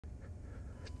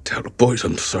Tell the boys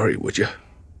I'm sorry, would you?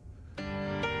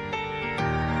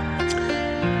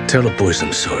 Tell the boys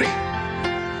I'm sorry.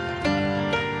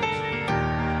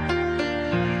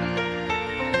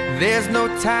 There's no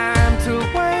time to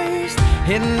waste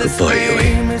in this Goodbye, Huey.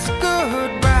 famous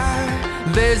goodbye.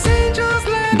 There's angels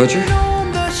Butcher? landing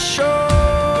on the shore.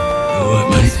 All right,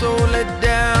 mate. So let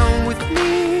down with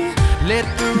me, let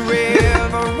the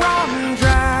river run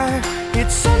dry.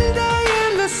 It's Sunday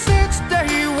in the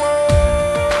six-day war.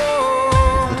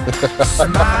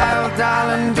 Smile,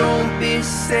 darling, don't be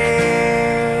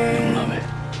sad. You'll love it.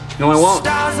 No, I won't.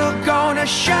 Stars are gonna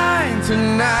shine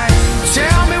tonight.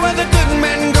 Tell me where the good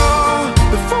men go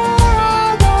before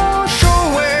I wash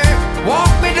away.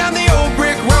 Walk me down the old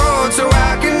brick road so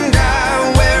I can die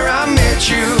where I met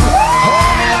you.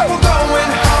 Hold me like we're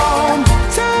going home.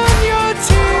 Turn your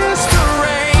tears to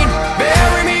rain.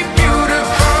 Bury me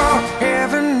beautiful.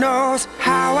 Heaven knows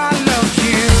how I love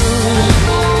you.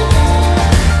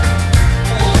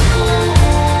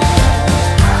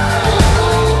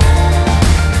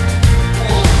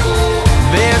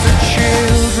 There's a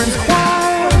children's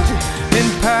choir in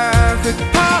perfect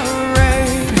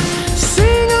parade,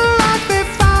 singing like they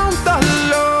found the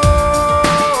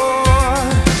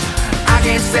Lord. I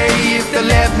can't say if they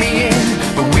let me in,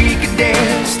 but we could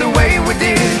dance the way we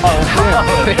did. I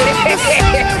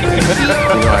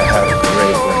had a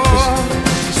great breakfast.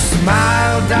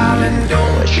 Smile, darling,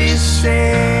 don't be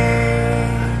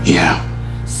sad. Yeah.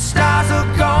 Stars are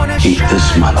gonna Eat shine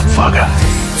this motherfucker.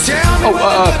 Tell me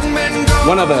where the good men go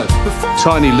One other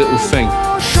tiny little thing.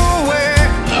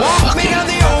 Walk me down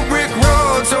the old brick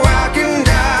road so I can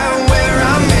die where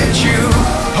I met you.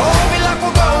 Hold me like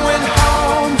we're going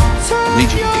home. I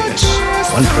need you to get us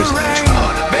one prisoner each for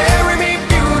harder. Bury me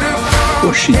beautiful.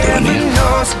 What's she doing here? Heaven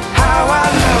knows how I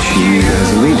love She you. has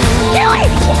a lead.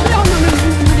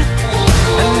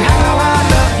 And how I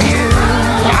love you.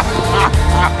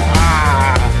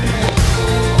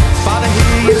 Father,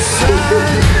 hear your son.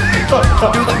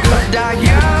 Do the good, die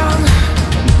young.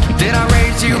 Did I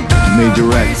raise you up?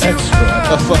 Majorette. Extra.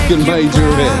 A fucking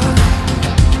majorette.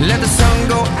 Let the sun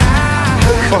go out.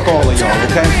 Fuck all of y'all,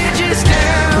 okay? Bridges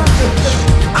down.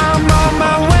 I'm on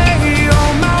my way,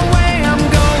 I'm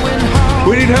going home.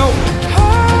 We need help.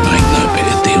 Ain't no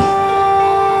bigger deal.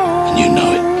 And you know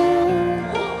it.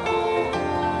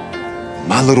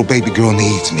 My little baby girl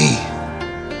needs me,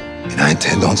 and I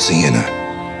intend on seeing her.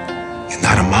 You're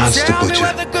not a monster, Tell me Butcher.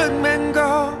 where the good men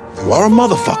go. You are a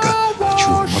motherfucker, but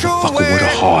you're a motherfucker with a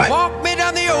heart. Walk me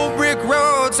down the old brick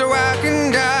road so I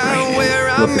can die where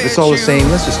I Look, if met it's all the you. same,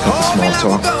 let's just cut the Hold me small like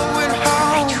talk. we're going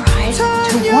home. Tried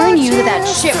to warn you that that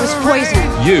shit was poison.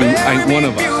 You ain't one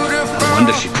of us. No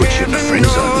wonder she put you in the friend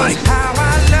zone, mate. How I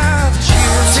loved you.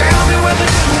 Tell me where the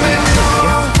good men go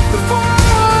before I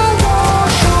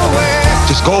wash away.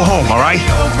 Just go home, all right?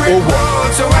 Or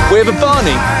what? We have a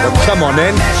Barney. Well, come on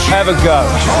then, have a go.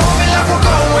 Hold me like we're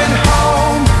going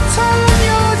home. Turn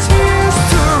your tears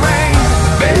to rain.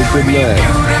 Bury me lad.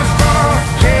 beautiful.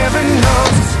 Heaven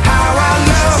knows how I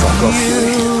love you.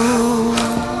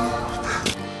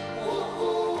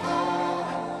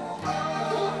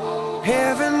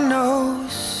 Heaven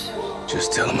knows.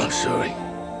 Just tell him I'm sorry.